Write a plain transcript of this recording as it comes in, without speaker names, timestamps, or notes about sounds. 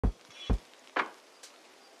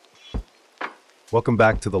Welcome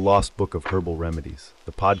back to the Lost Book of Herbal Remedies,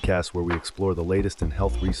 the podcast where we explore the latest in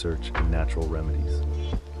health research and natural remedies.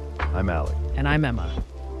 I'm Alec. And I'm Emma.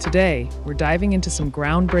 Today, we're diving into some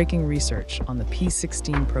groundbreaking research on the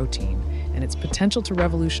p16 protein and its potential to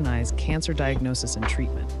revolutionize cancer diagnosis and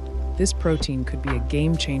treatment. This protein could be a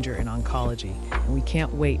game changer in oncology, and we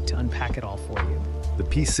can't wait to unpack it all for you. The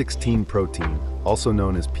p16 protein, also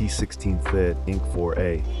known as p16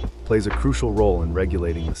 Inc4A, plays a crucial role in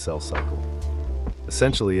regulating the cell cycle.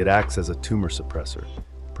 Essentially, it acts as a tumor suppressor,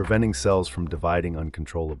 preventing cells from dividing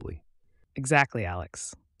uncontrollably. Exactly,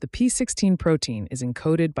 Alex. The p16 protein is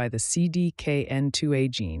encoded by the CDKN2A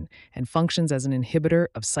gene and functions as an inhibitor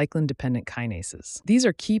of cyclin-dependent kinases. These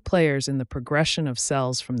are key players in the progression of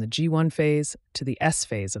cells from the G1 phase to the S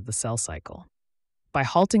phase of the cell cycle. By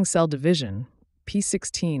halting cell division,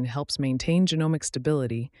 p16 helps maintain genomic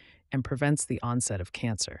stability and prevents the onset of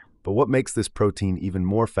cancer. But what makes this protein even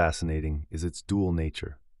more fascinating is its dual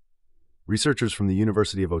nature. Researchers from the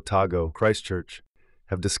University of Otago, Christchurch,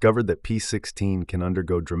 have discovered that p16 can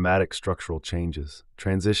undergo dramatic structural changes,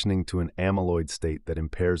 transitioning to an amyloid state that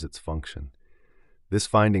impairs its function. This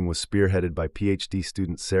finding was spearheaded by PhD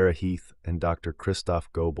student Sarah Heath and Dr.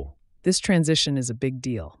 Christoph Goebel. This transition is a big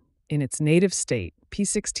deal. In its native state,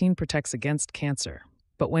 p16 protects against cancer.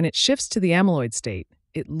 But when it shifts to the amyloid state,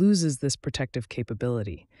 it loses this protective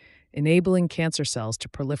capability, enabling cancer cells to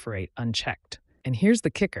proliferate unchecked. And here's the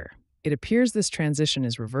kicker. It appears this transition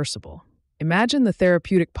is reversible. Imagine the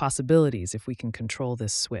therapeutic possibilities if we can control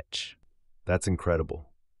this switch. That's incredible.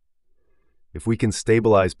 If we can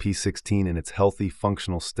stabilize p16 in its healthy,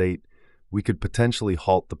 functional state, we could potentially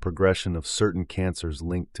halt the progression of certain cancers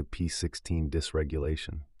linked to p16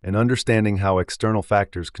 dysregulation. And understanding how external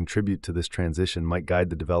factors contribute to this transition might guide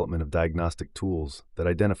the development of diagnostic tools that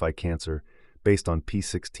identify cancer based on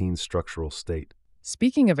p16's structural state.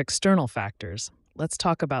 Speaking of external factors, let's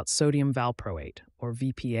talk about sodium valproate, or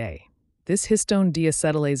VPA. This histone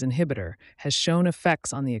deacetylase inhibitor has shown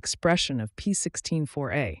effects on the expression of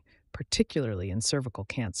p16-4A, particularly in cervical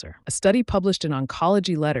cancer. A study published in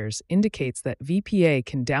Oncology Letters indicates that VPA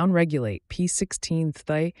can downregulate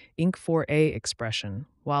p16 Inc4A expression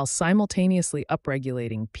while simultaneously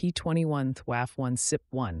upregulating p21 THWAF1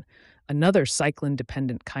 CYP1, another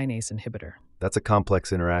cyclin-dependent kinase inhibitor. That's a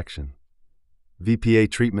complex interaction.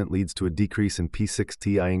 VPA treatment leads to a decrease in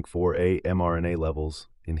p16 Inc4A mRNA levels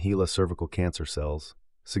in HeLa cervical cancer cells,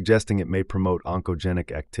 suggesting it may promote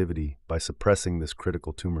oncogenic activity by suppressing this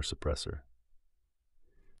critical tumor suppressor.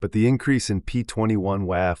 But the increase in p21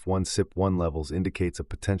 WAF1 CYP1 levels indicates a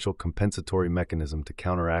potential compensatory mechanism to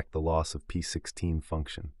counteract the loss of p16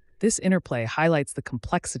 function. This interplay highlights the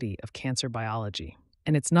complexity of cancer biology.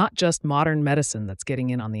 And it's not just modern medicine that's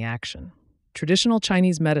getting in on the action. Traditional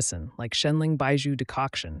Chinese medicine, like Shenling Baizhu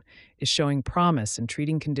decoction, is showing promise in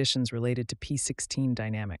treating conditions related to p16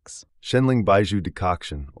 dynamics. Shenling Baizhu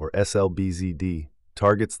decoction, or SLBZD,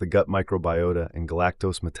 targets the gut microbiota and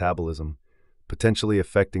galactose metabolism, potentially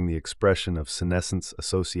affecting the expression of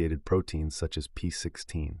senescence-associated proteins such as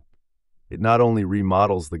p16. It not only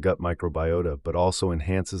remodels the gut microbiota, but also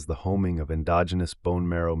enhances the homing of endogenous bone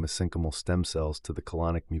marrow mesenchymal stem cells to the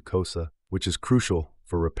colonic mucosa, which is crucial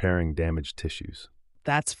for repairing damaged tissues.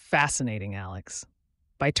 That's fascinating, Alex.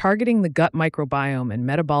 By targeting the gut microbiome and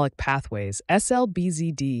metabolic pathways,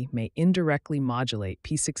 SLBZD may indirectly modulate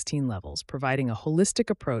p16 levels, providing a holistic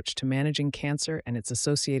approach to managing cancer and its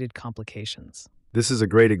associated complications. This is a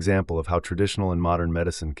great example of how traditional and modern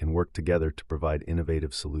medicine can work together to provide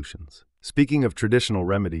innovative solutions. Speaking of traditional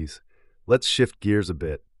remedies, let's shift gears a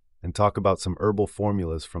bit and talk about some herbal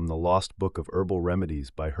formulas from the Lost Book of Herbal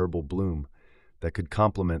Remedies by Herbal Bloom that could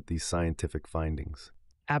complement these scientific findings.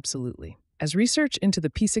 Absolutely. As research into the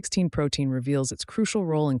p16 protein reveals its crucial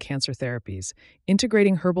role in cancer therapies,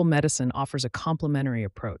 integrating herbal medicine offers a complementary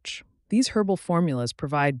approach. These herbal formulas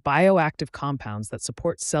provide bioactive compounds that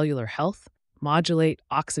support cellular health, modulate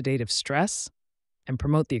oxidative stress, and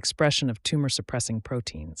promote the expression of tumor-suppressing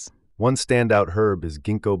proteins. One standout herb is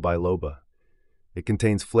ginkgo biloba. It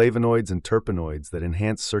contains flavonoids and terpenoids that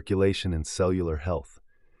enhance circulation and cellular health.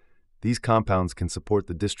 These compounds can support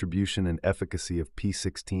the distribution and efficacy of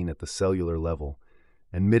p16 at the cellular level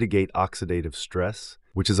and mitigate oxidative stress,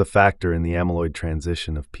 which is a factor in the amyloid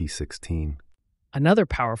transition of p16. Another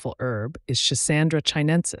powerful herb is Schisandra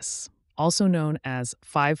chinensis, also known as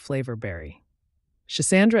five-flavor berry.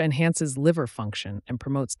 Schisandra enhances liver function and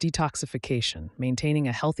promotes detoxification, maintaining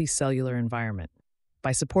a healthy cellular environment.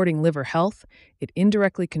 By supporting liver health, it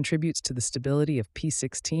indirectly contributes to the stability of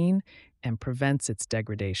p16 and prevents its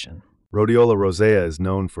degradation. Rhodiola rosea is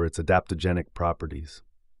known for its adaptogenic properties.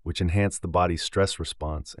 which enhance the body's stress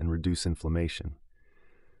response and reduce inflammation.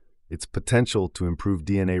 Its potential to improve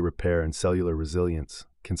DNA repair and cellular resilience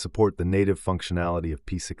can support the native functionality of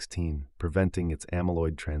p16, preventing its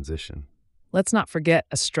amyloid transition. Let's not forget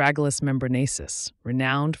astragalus membranaceus,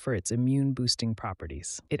 renowned for its immune-boosting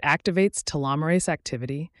properties. It activates telomerase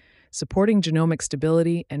activity, supporting genomic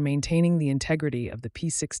stability and maintaining the integrity of the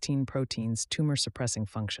p16 protein's tumor-suppressing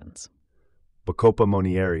functions. Bacopa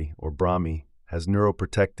monnieri, or Brahmi, has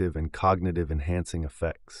neuroprotective and cognitive-enhancing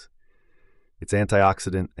effects. Its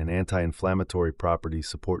antioxidant and anti-inflammatory properties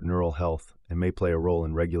support neural health and may play a role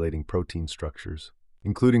in regulating protein structures,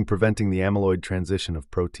 including preventing the amyloid transition of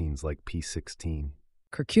proteins like p16.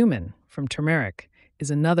 Curcumin, from turmeric,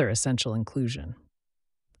 is another essential inclusion.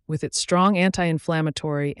 With its strong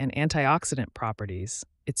anti-inflammatory and antioxidant properties,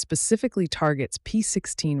 it specifically targets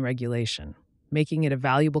p16 regulation, making it a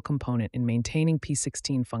valuable component in maintaining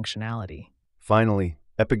p16 functionality. Finally,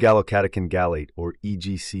 epigallocatechin gallate, or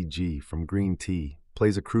EGCG, from green tea,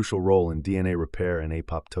 plays a crucial role in DNA repair and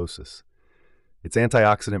apoptosis. Its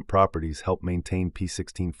antioxidant properties help maintain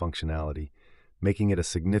p16 functionality, making it a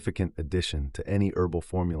significant addition to any herbal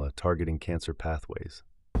formula targeting cancer pathways.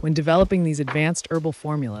 When developing these advanced herbal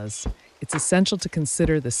formulas, it's essential to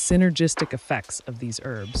consider the synergistic effects of these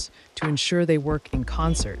herbs to ensure they work in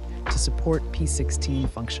concert to support p16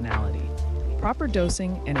 functionality. Proper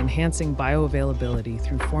dosing and enhancing bioavailability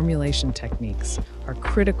through formulation techniques are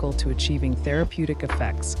critical to achieving therapeutic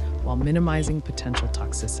effects while minimizing potential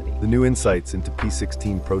toxicity. The new insights into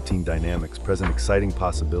p16 protein dynamics present exciting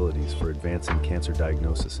possibilities for advancing cancer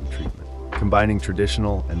diagnosis and treatment. Combining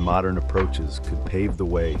traditional and modern approaches could pave the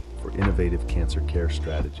way for innovative cancer care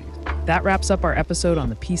strategies. That wraps up our episode on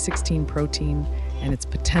the p16 protein and its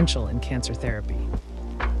potential in cancer therapy.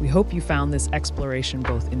 We hope you found this exploration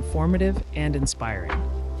both informative and inspiring.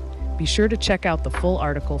 Be sure to check out the full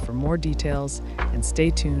article for more details and stay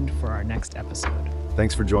tuned for our next episode.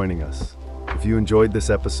 Thanks for joining us. If you enjoyed this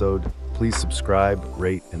episode, please subscribe,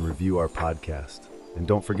 rate, and review our podcast. And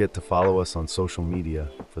don't forget to follow us on social media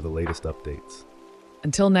for the latest updates.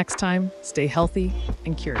 Until next time, stay healthy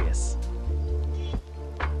and curious.